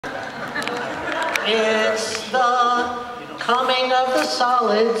It's the coming of the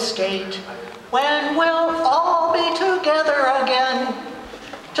solid state, when we'll all be together again.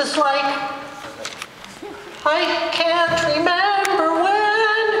 Just like I can't remember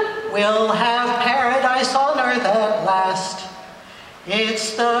when we'll have paradise on earth at last.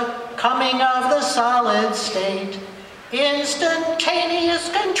 It's the coming of the solid state. Instantaneous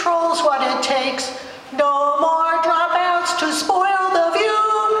control's what it takes. No more dropouts to spoil the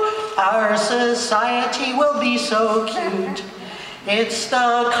view. Our society will be so cute. It's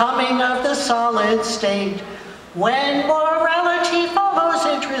the coming of the solid state, when morality follows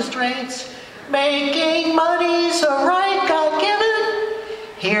interest rates. Making money's a right God-given.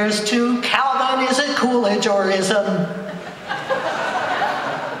 Here's to Calvin, is it Coolidge or ism?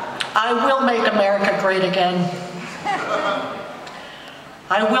 I will make America great again.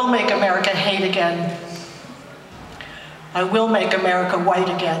 I will make America hate again. I will make America white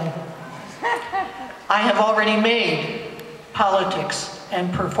again. I have already made politics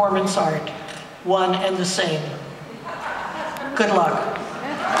and performance art one and the same. Good luck.